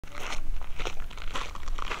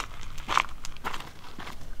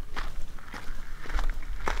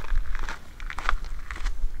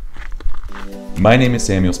My name is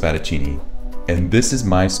Samuel Spadaccini, and this is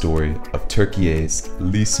my story of Türkiye's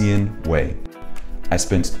Lycian way. I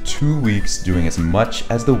spent 2 weeks doing as much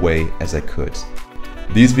as the way as I could.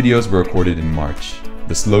 These videos were recorded in March,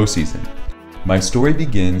 the slow season. My story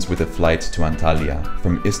begins with a flight to Antalya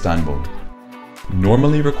from Istanbul.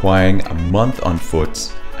 Normally requiring a month on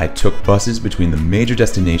foot, I took buses between the major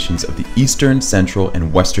destinations of the Eastern, Central,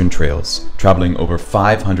 and Western trails, traveling over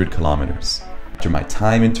 500 kilometers. After my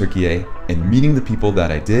time in Türkiye and meeting the people that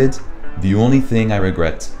I did, the only thing I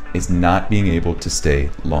regret is not being able to stay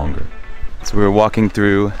longer. So we're walking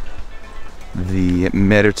through the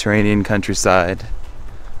Mediterranean countryside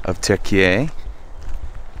of Türkiye,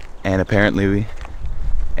 and apparently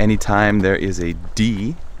anytime there is a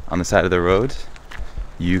D on the side of the road,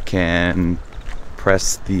 you can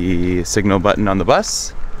press the signal button on the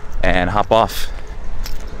bus and hop off.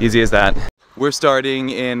 Easy as that. We're starting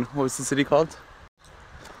in, what was the city called?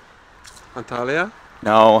 Antalya?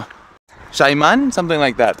 No, Şayman, something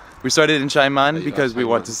like that. We started in Şayman because we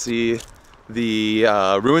want to see the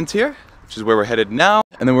ruins here, which is where we're headed now.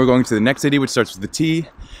 And then we're going to the next city, which starts with the T.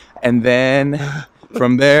 And then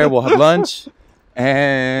from there, we'll have lunch.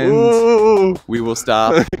 And we will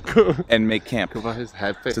stop and make camp.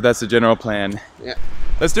 So that's the general plan. Yeah.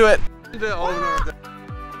 Let's do it.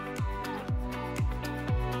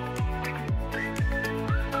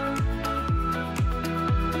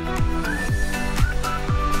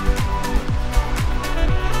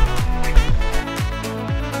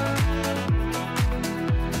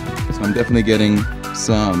 So I'm definitely getting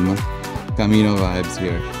some Camino vibes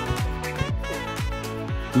here.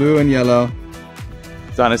 Blue and yellow.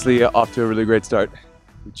 It's honestly off to a really great start.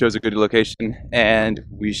 We chose a good location and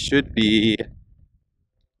we should be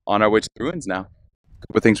on our way to the ruins now. A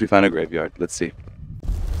couple of things, we found a graveyard. Let's see.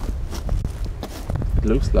 It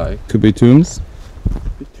looks like. Could be tombs.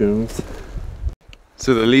 Tombs.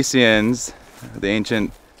 So the Lycians, the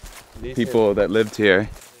ancient people that lived here.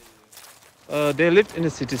 They lived in a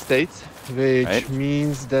city-state, which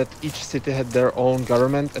means that each city had their own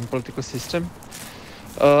government and political system.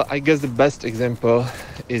 I guess the best example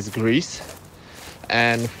is Greece,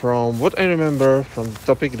 and from what I remember from the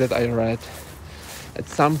topic that I read, at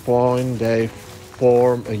some point they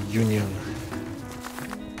form a union.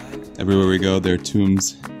 Everywhere we go, there are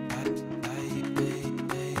tombs.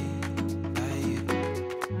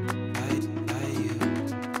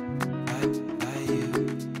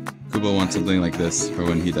 Kuba wants something like this for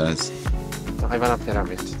when he dies. I want a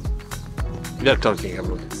pyramid. We are talking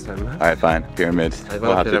about this time. Alright, fine. Pyramid.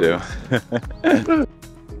 We'll have to do.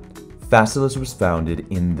 Phaselis was founded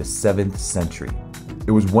in the 7th century.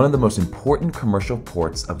 It was one of the most important commercial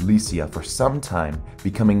ports of Lycia for some time,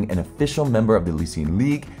 becoming an official member of the Lycian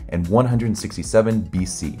League in 167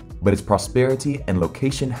 BC. But its prosperity and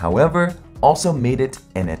location, however, also made it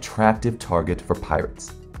an attractive target for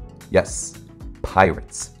pirates. Yes,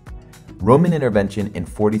 pirates. Roman intervention in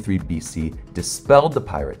 43 BC dispelled the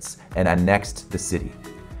pirates and annexed the city.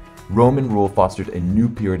 Roman rule fostered a new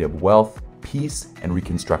period of wealth, peace, and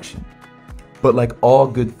reconstruction. But like all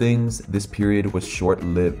good things, this period was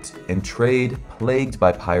short-lived, and trade, plagued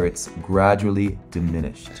by pirates, gradually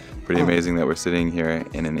diminished. Pretty amazing that we're sitting here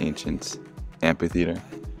in an ancient amphitheater.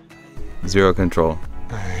 Zero control.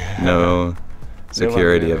 No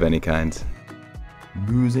security of any kind.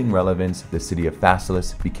 Losing relevance, the city of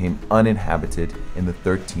Phaselis became uninhabited in the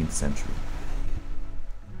 13th century.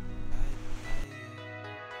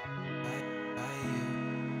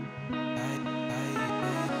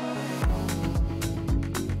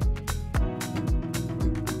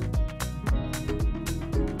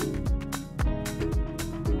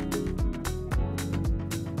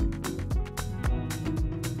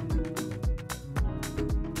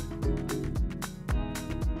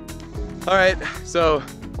 All right, so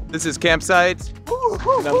this is campsite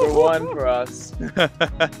number 1 for us.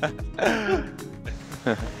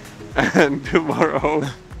 And tomorrow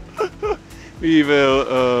we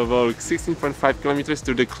will walk 16.5 kilometers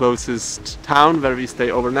to the closest town where we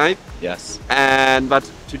stay overnight. Yes. But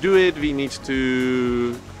to do it we need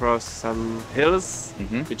to cross some hills,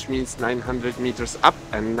 which means 900 meters up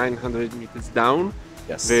and 900 meters down.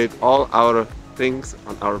 Yes. With all our things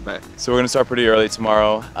on our back. So we're gonna start pretty early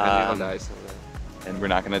tomorrow. And we'll die somewhere. And we're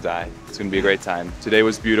not gonna die. It's gonna be a great time. Today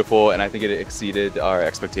was beautiful and I think it exceeded our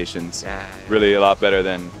expectations. Yeah. Really a lot better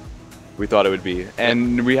than we thought it would be.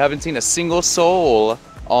 And we haven't seen a single soul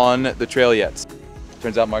on the trail yet.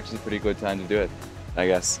 Turns out March is a pretty good time to do it, I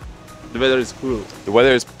guess. The weather is cool. The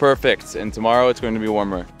weather is perfect and tomorrow it's going to be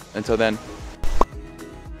warmer. Until then.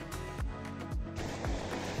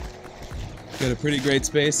 Got a pretty great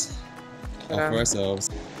space all for ourselves.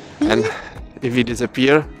 And if we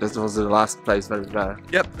disappear, this was the last place where we were.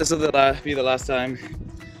 Yep, this will be the last time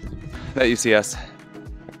that you see us.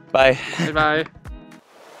 Bye. Bye bye.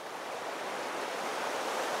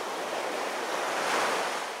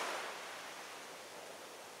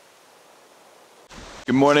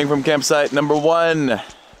 Good morning from campsite number 1.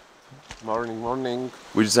 Morning, morning.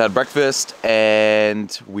 We just had breakfast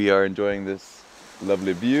and we are enjoying this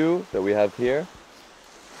lovely view that we have here.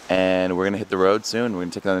 And we're gonna hit the road soon. We're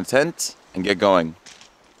gonna take down the tent and get going.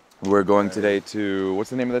 We're going today to, what's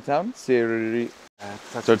the name of the town? Çirali.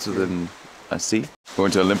 Starts with a C. We're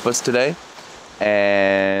going to Olympus today.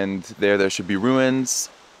 And there should be ruins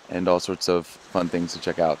and all sorts of fun things to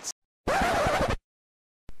check out.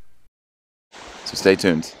 So stay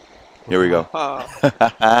tuned. Here we go.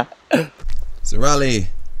 Çirali,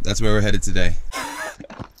 that's where we're headed today.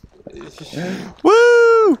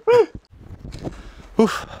 Woo!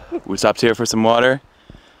 We stopped here for some water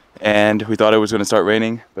and we thought it was going to start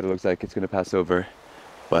raining, but it looks like it's going to pass over.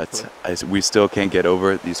 But we still can't get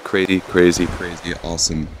over these crazy, crazy, crazy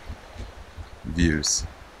awesome views.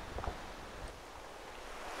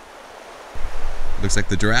 Looks like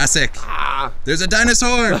the Jurassic. Ah. There's a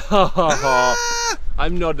dinosaur! Ah.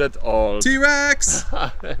 I'm not that old. T-Rex!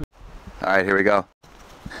 Alright, here we go.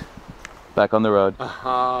 Back on the road.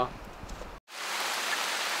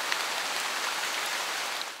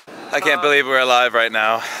 I can't believe we're alive right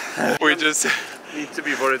now. We just need to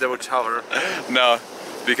be worried about shower. No,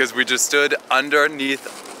 because we just stood underneath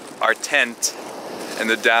our tent in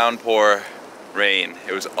the downpour rain.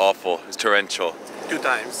 It was awful. It was torrential. 2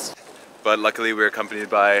 times. But luckily we were accompanied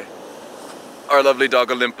by our lovely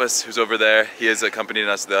dog Olympus, who's over there. He has accompanied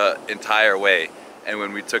us the entire way. And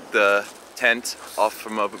when we took the tent off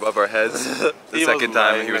from above our heads, the second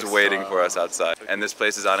time he was waiting for us outside. And this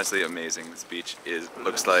place is honestly amazing. This beach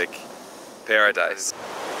looks like paradise.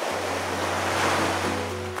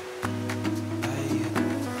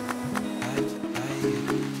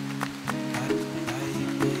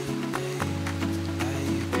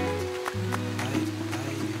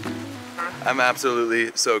 I'm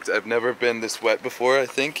absolutely soaked. I've never been this wet before, I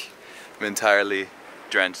think. I'm entirely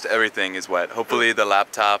drenched. Everything is wet. Hopefully the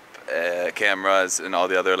laptop, cameras, and all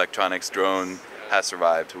the other electronics, drone has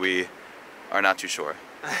survived. We are not too sure.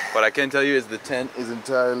 What I can tell you is the tent is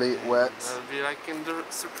entirely wet. That'll be like in the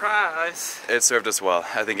surprise. It served us well.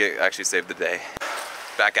 I think it actually saved the day.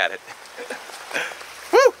 Back at it.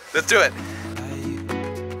 Woo! Let's do it!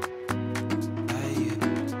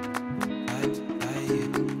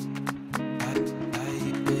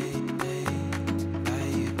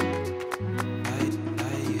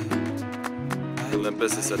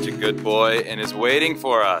 Olympus is such a good boy and is waiting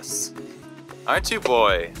for us. Aren't you,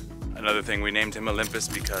 boy? Another thing, we named him Olympus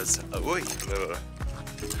because...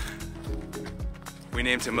 We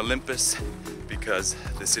named him Olympus because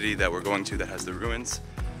the city that we're going to that has the ruins,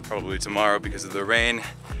 probably tomorrow because of the rain,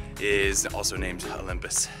 is also named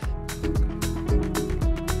Olympus.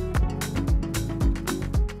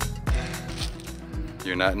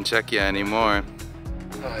 You're not in Czechia anymore.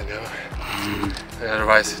 I know.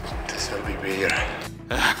 Otherwise, this will be weird.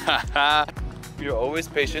 You're always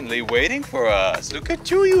patiently waiting for us. Look at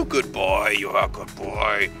you, you good boy. You are a good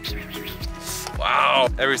boy. Wow.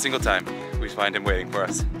 Every single time we find him waiting for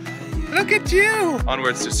us. Look at you.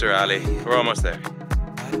 Onwards to Çirali. We're almost there.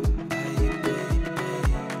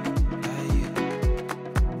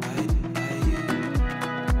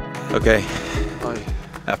 Okay.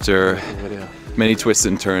 After many twists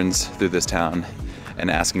and turns through this town and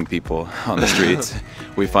asking people on the streets,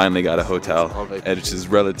 we finally got a hotel, which is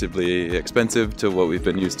relatively expensive to what we've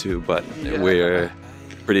been used to, but we're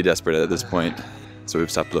pretty desperate at this point, so we've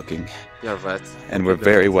stopped looking. You're wet. And we're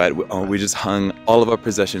very wet. We just hung, all of our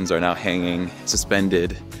possessions are now hanging,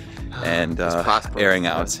 suspended, and airing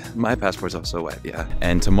out. My passport's also wet, yeah.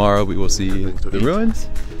 And tomorrow we will see the ruins.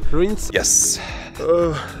 Ruins? Yes.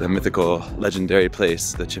 The mythical, legendary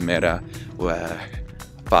place, the Chimaera, where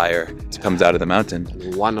fire comes out of the mountain.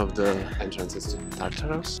 One of the entrances to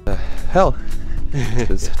Tartarus? Hell.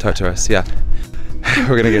 It's Tartarus, yeah.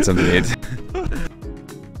 We're gonna get something to eat.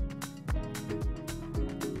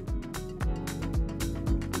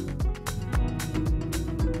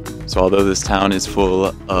 So although this town is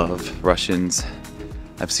full of Russians,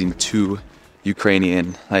 I've seen 2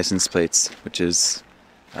 Ukrainian license plates, which is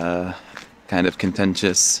kind of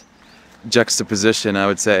contentious juxtaposition, I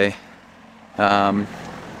would say.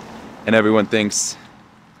 And everyone thinks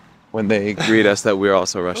when they greet us that we're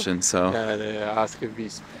also Russian, so... Yeah, they ask if we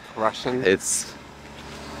speak Russian. It's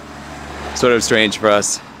sort of strange for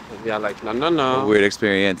us. We are like, no, no, no. A weird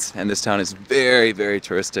experience, and this town is very, very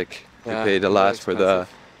touristic. Yeah, we paid a lot for the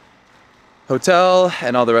hotel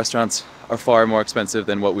and all the restaurants are far more expensive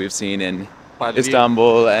than what we've seen in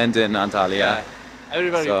Istanbul and in Antalya. Yeah.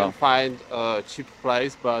 Everywhere you can find a cheap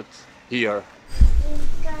place, but here.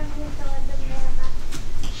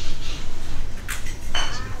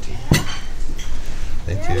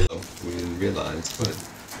 Thank you. We didn't realize, but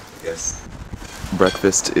I guess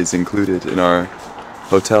breakfast is included in our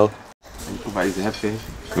hotel. Kuba is happy.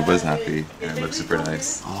 Kuba's happy and it looks super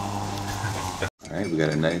nice. Oh. Alright, we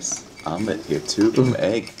got a nice omelet here too.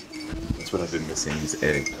 Egg. That's what I've been missing, is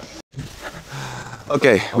egg.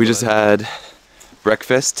 Okay, we just had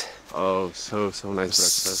breakfast. Oh, so nice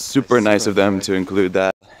breakfast. Super nice of them to include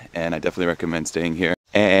that, and I definitely recommend staying here.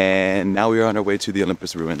 And now we are on our way to the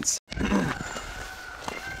Olympus ruins.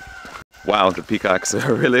 Wow, the peacocks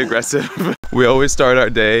are really aggressive. We always start our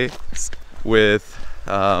day with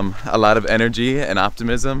a lot of energy and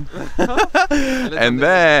optimism. And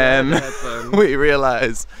then we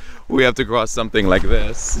realize we have to cross something like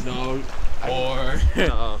this. No. Or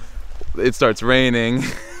it starts raining.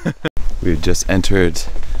 We've just entered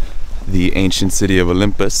the ancient city of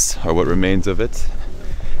Olympus, or what remains of it.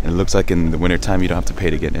 And it looks like in the wintertime you don't have to pay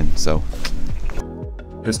to get in, so.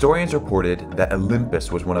 Historians reported that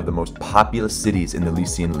Olympus was one of the most populous cities in the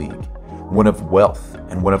Lycian League, one of wealth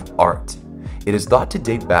and one of art. It is thought to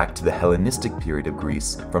date back to the Hellenistic period of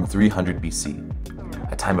Greece from 300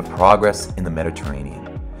 BC, a time of progress in the Mediterranean.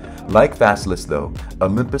 Like Phaselis though,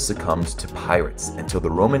 Olympus succumbed to pirates until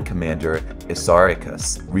the Roman commander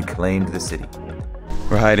Isauricus reclaimed the city.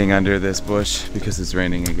 We're hiding under this bush because it's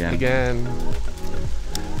raining again.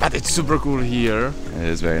 But it's super cool here. It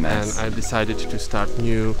is very nice. And I decided to start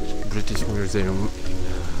new British Museum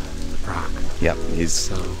in Prague. Yep, he's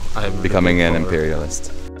So I'm becoming an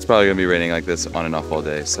imperialist. It's probably gonna be raining like this on and off all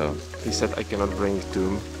day, so. He said I cannot bring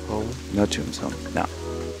tomb home. No tombs home, no.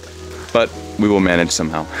 But we will manage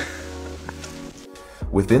somehow.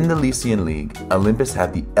 Within the Lycian League, Olympus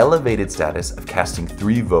had the elevated status of casting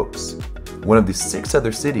 3 votes, one of the 6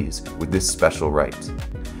 other cities with this special right.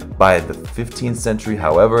 By the 15th century,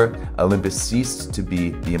 however, Olympus ceased to be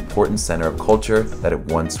the important center of culture that it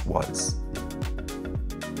once was.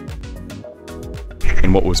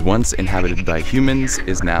 And what was once inhabited by humans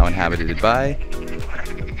is now inhabited by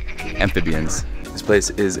amphibians. This place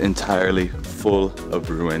is entirely full of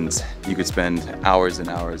ruins. You could spend hours and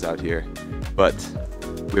hours out here, but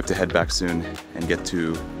we have to head back soon and get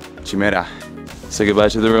to Chimaera. Say goodbye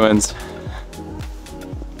to the ruins.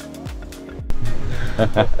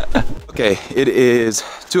 Okay, it is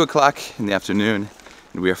 2 o'clock in the afternoon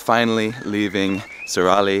and we are finally leaving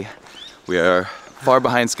Çirali. We are far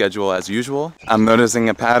behind schedule as usual. I'm noticing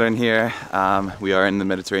a pattern here. We are in the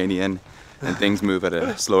Mediterranean and things move at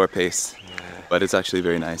a slower pace, but it's actually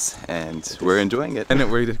very nice and we're enjoying it. And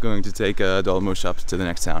we're going to take a Dolmuş up to the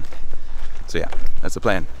next town. So yeah, that's the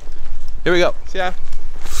plan. Here we go. Yeah.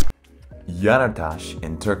 Yanartaş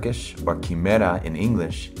in Turkish, or Chimaera in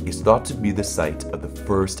English, is thought to be the site of the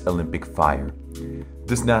first Olympic fire.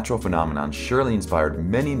 This natural phenomenon surely inspired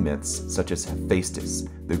many myths such as Phaselis,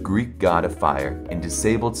 the Greek god of fire and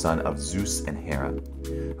disabled son of Zeus and Hera,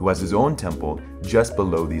 who has his own temple just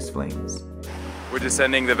below these flames. We're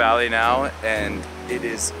descending the valley now and it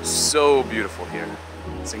is so beautiful here.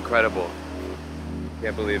 It's incredible.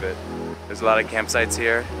 Can't believe it. There's a lot of campsites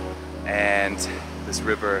here and this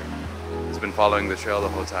river has been following the trail the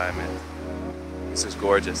whole time and it's just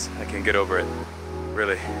gorgeous. I can't get over it,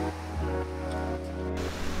 really.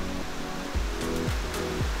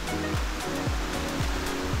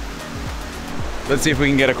 Let's see if we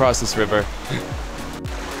can get across this river.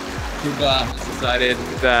 Kuba has decided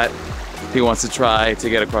that he wants to try to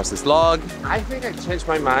get across this log. I think I changed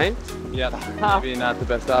my mind. Yeah, maybe not the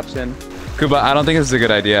best option. Kuba, I don't think this is a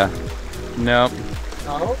good idea. Nope.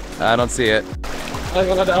 No? I don't see it. I'm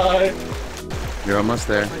gonna die. You're almost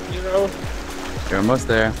there. My hero. You're almost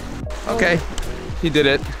there. Okay, he did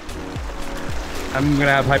it. I'm gonna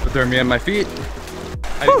have hypothermia in my feet.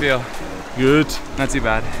 How do you feel? Good. Not too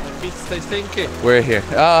bad. Feet stay stinky. We're here.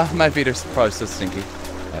 My feet are probably still stinky.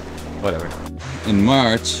 But whatever. In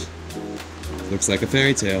March, looks like a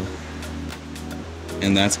fairy tale.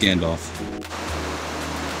 And that's Gandalf.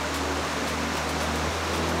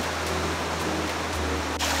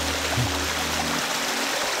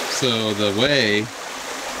 So the way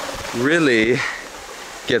really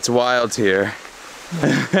gets wild here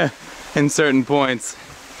in certain points.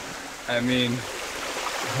 I mean,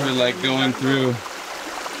 we're like going through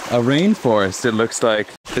a rainforest, it looks like.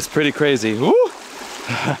 It's pretty crazy. Woo!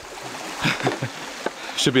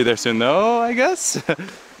 Should be there soon though, I guess. All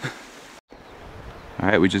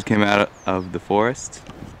right, we just came out of the forest.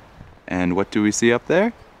 And what do we see up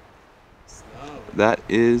there? that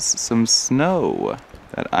is some snow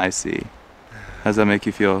that I see. How does that make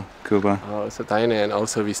you feel, Kuba? Oh, so tiny, and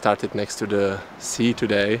also we started next to the sea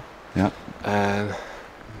today. Yeah. And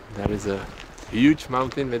there is a huge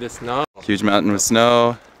mountain with the snow. Huge mountain with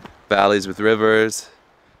snow, valleys with rivers,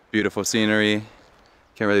 beautiful scenery.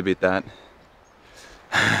 Can't really beat that.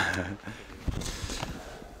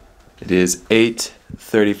 It is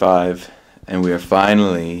 8:35 and we are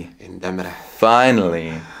finally In Demre.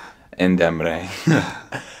 in Demre.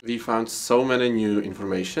 We found so many new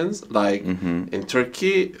informations, like in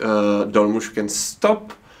Turkey, Dolmuş can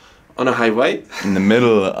stop on a highway. In the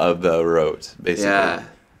middle of the road, basically. Yeah,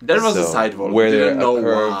 there was a sidewalk. Where we there didn't know a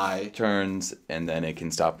curve why. turns and then it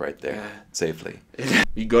can stop right there safely.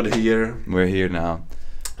 We got here. We're here now.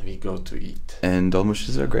 We go to eat. And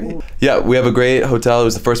Dolmuşes are great. Yeah, we have a great hotel. It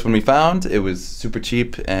was the first one we found. It was super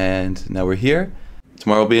cheap and now we're here.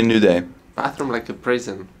 Tomorrow will be a new day. Bathroom like a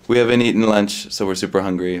prison. We haven't eaten lunch, so we're super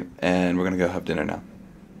hungry and we're gonna go have dinner now.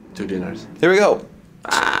 2 dinners. Here we go.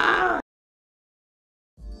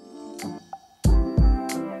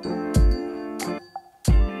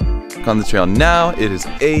 On the trail now, it is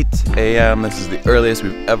 8 a.m. This is the earliest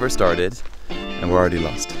we've ever started and we're already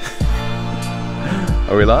lost.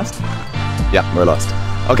 Are we lost? Yeah, we're lost.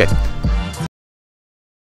 Okay,